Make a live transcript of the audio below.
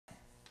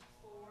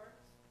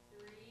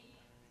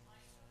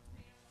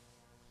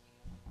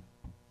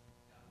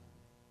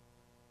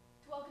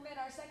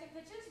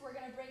pitches, we're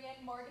going to bring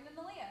in Morgan and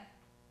Meliah.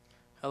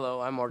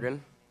 Hello, I'm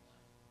Morgan.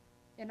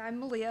 And I'm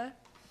Meliah.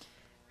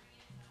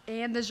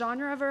 And the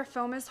genre of our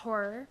film is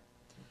horror.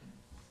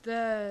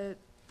 The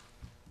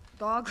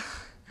log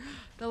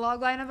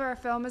line of our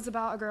film is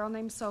about a girl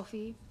named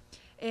Sophie,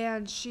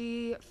 and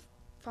she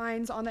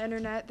finds on the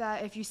internet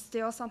that if you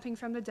steal something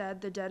from the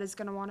dead is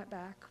going to want it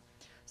back.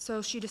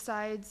 So she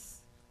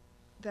decides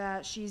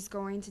that she's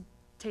going to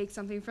take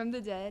something from the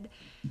dead,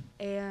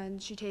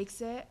 and she takes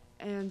it,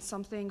 and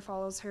something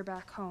follows her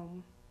back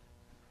home.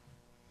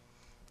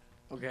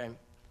 Okay.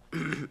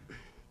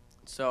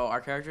 So our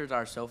characters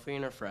are Sophie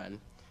and her friend,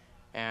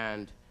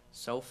 and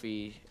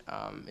Sophie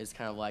is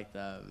kind of like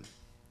the,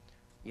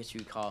 I guess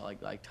you would call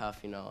it like tough,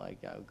 you know, like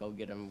go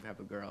get him type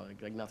of girl,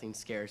 like nothing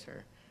scares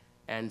her.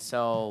 And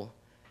so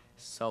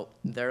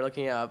they're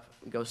looking up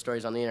ghost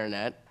stories on the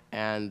internet,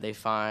 and they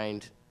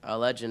find a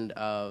legend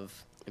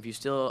of if you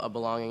steal a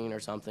belonging or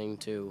something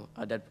to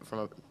a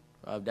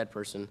dead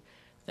person,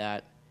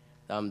 that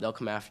they'll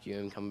come after you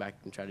and come back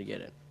and try to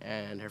get it.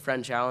 And her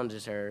friend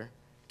challenges her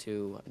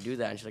to do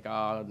that, and she's like,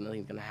 "Oh,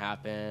 nothing's gonna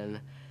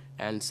happen."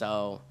 And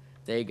so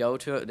they go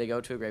to a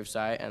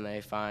gravesite and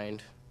they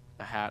find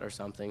a hat or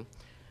something,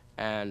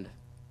 and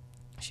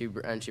she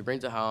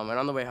brings it home. And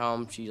on the way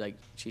home,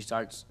 she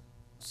starts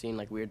seeing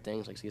like weird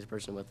things, like sees a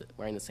person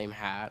wearing the same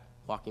hat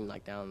walking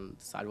like down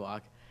the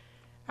sidewalk,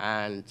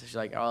 and she's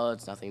like, "Oh,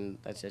 it's nothing.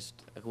 That's just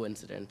a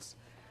coincidence."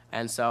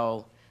 And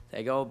so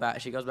they go back.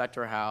 She goes back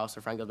to her house.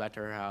 Her friend goes back to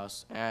her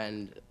house,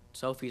 and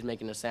Sophie's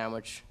making a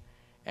sandwich,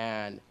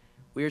 and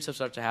weird stuff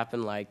starts to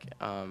happen, like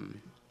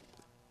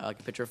a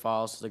picture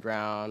falls to the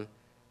ground.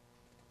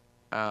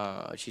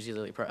 She sees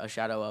a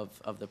shadow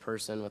of the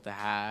person with the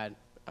hat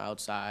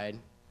outside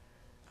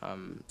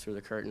through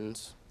the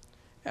curtains,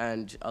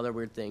 and other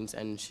weird things.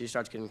 And she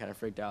starts getting kind of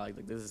freaked out,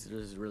 like this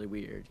is really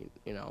weird.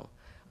 You know,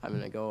 I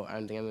think I'm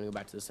gonna go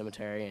back to the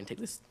cemetery and take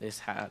this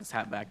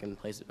hat back and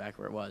place it back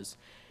where it was.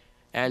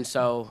 And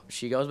so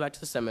she goes back to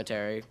the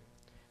cemetery,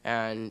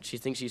 and she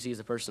thinks she sees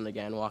the person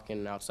again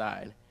walking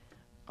outside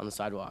on the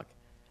sidewalk.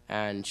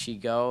 And she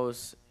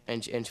goes,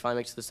 and she finally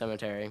makes it to the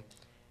cemetery,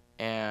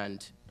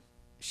 and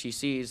she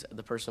sees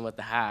the person with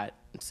the hat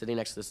sitting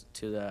next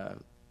to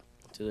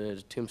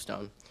the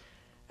tombstone.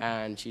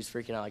 And she's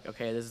freaking out, like,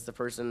 okay, this is the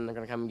person, they're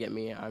gonna come and get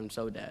me, I'm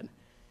so dead.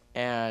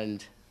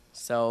 And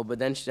so, but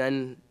then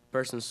the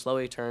person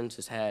slowly turns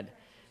his head,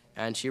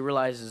 and she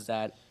realizes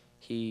that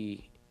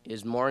he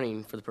is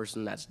mourning for the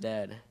person that's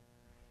dead.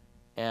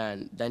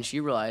 And then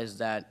she realized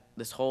that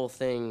this whole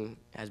thing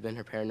has been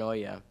her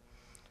paranoia.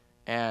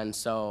 And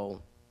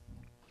so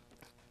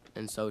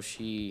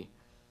he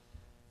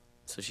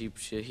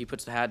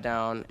puts the hat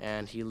down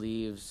and he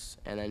leaves,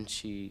 and then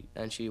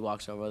she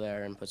walks over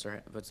there and puts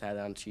the hat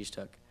down she's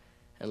took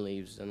and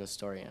leaves, and the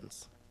story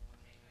ends.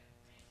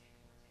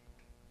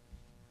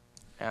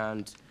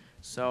 And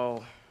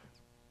so,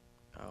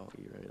 oh,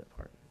 you ready that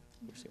part?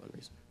 You see one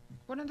reason.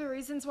 One of the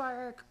reasons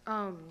why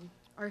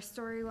our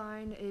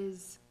storyline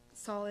is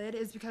solid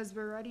is because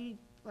we're ready,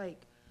 like,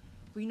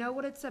 we know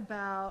what it's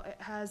about. It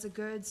has a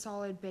good,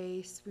 solid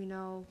base. We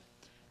know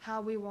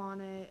how we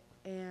want it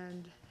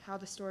and how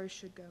the story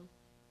should go.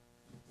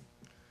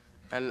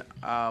 And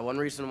one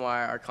reason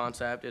why our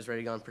concept is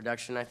ready to go in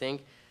production, I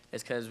think,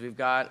 is because we've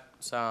got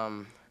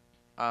some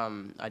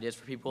ideas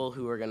for people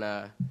who are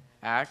gonna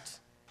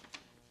act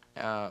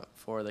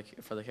for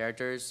the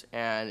characters,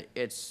 and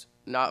it's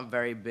not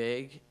very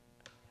big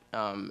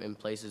in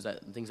places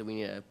things that we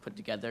need to put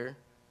together,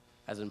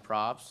 as in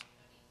props.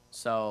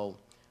 So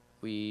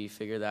we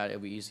figured that it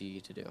would be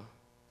easy to do.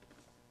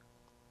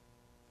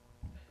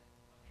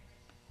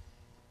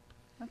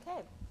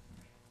 Okay.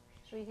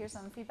 Should we hear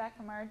some feedback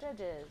from our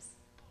judges?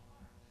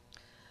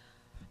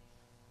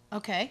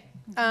 Okay.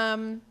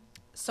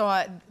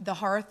 So the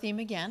horror theme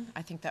again,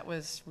 I think that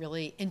was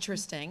really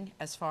interesting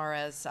as far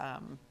as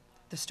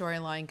the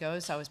storyline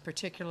goes. I was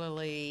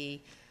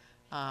particularly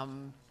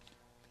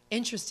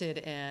interested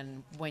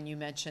in when you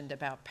mentioned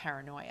about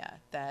paranoia,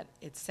 that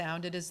it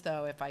sounded as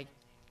though, if I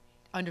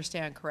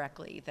understand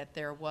correctly, that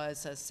there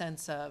was a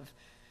sense of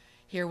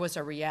here was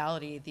a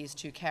reality these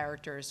two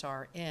characters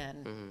are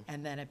in,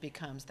 and then it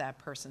becomes that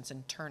person's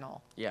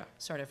internal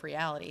sort of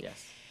reality.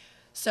 Yes.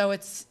 So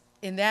it's,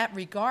 in that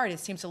regard, it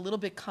seems a little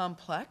bit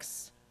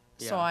complex.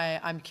 So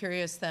I'm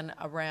curious then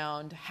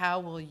around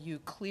how will you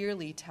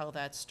clearly tell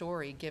that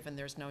story given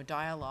there's no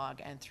dialogue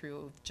and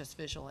through just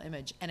visual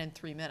image and in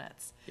 3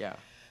 minutes. Yeah.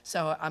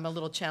 So I'm a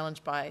little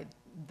challenged by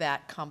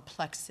that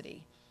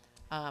complexity.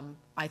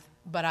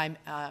 But I'm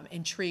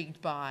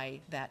intrigued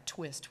by that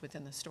twist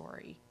within the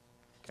story.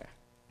 Okay.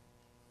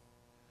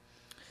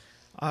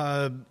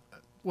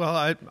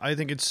 Well, I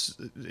think it's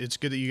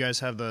good that you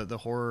guys have the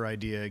horror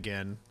idea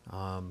again.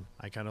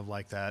 I kind of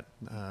like that.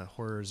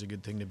 Horror is a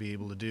good thing to be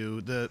able to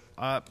do.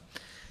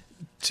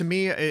 To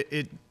me,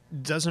 it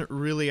doesn't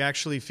really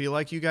actually feel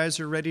like you guys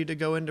are ready to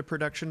go into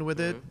production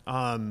with it.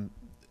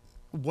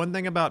 One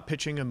thing about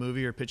pitching a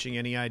movie or pitching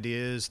any idea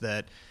is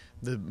that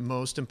the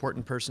most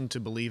important person to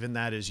believe in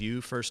that is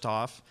you, first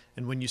off.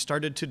 And when you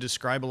started to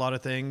describe a lot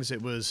of things,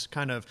 it was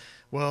kind of,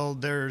 well,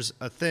 there's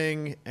a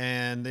thing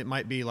and it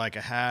might be like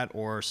a hat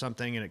or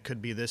something, and it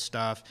could be this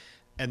stuff.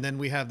 And then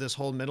we have this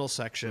whole middle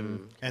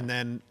section, and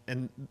then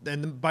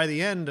by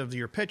the end of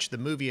your pitch, the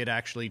movie had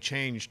actually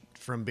changed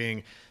from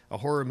being a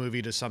horror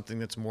movie to something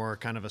that's more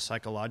kind of a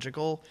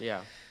psychological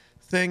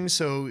thing.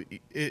 So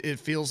it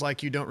feels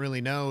like you don't really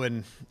know,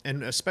 and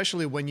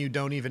especially when you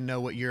don't even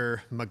know what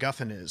your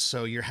MacGuffin is.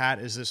 So your hat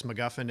is this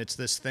MacGuffin. It's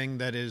this thing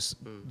that is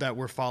that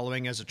we're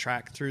following as a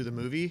track through the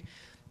movie.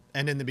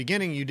 And in the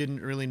beginning, you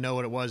didn't really know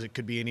what it was. It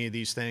could be any of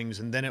these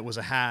things. And then it was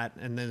a hat.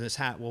 And then this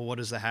hat, well, what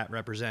does the hat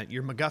represent?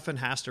 Your MacGuffin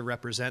has to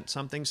represent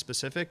something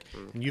specific.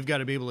 And you've got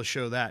to be able to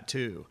show that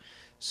too.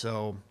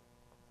 So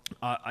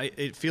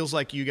it feels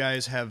like you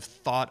guys have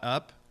thought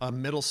up a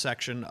middle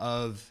section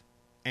of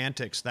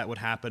antics that would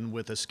happen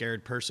with a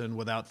scared person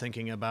without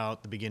thinking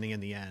about the beginning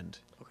and the end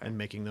and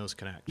making those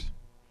connect.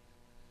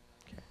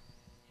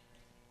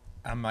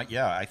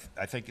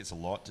 I think it's a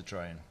lot to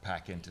try and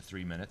pack into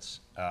 3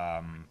 minutes.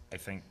 I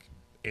think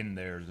in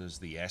there's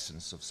the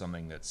essence of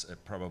something that's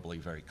probably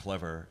very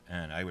clever,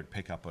 and I would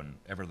pick up on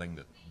everything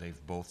that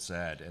they've both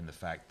said, and the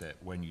fact that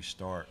when you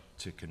start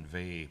to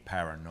convey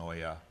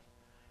paranoia,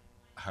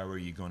 how are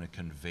you going to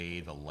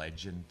convey the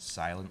legend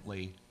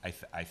silently? I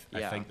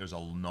think there's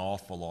an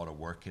awful lot of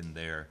work in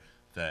there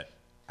that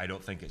I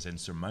don't think it's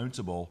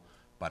insurmountable,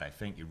 but I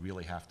think you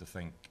really have to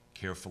think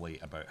carefully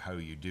about how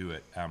you do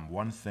it.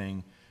 One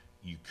thing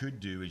you could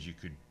do is you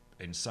could,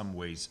 in some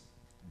ways,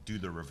 do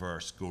the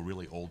reverse, go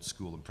really old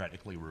school and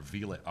practically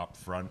reveal it up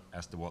front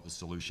as to what the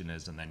solution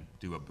is, and then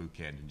do a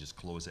bookend and just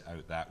close it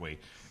out that way.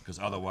 Because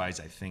otherwise,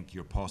 I think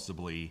you're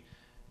possibly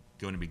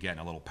going to be getting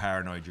a little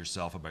paranoid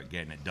yourself about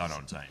getting it done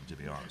on time, to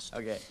be honest.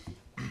 Okay.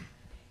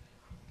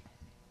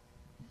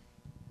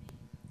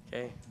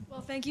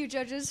 Well, thank you,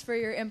 judges, for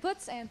your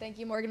inputs, and thank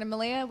you, Morgan and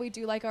Meliah. We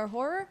do like our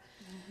horror.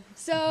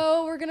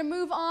 So we're going to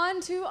move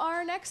on to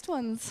our next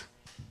ones.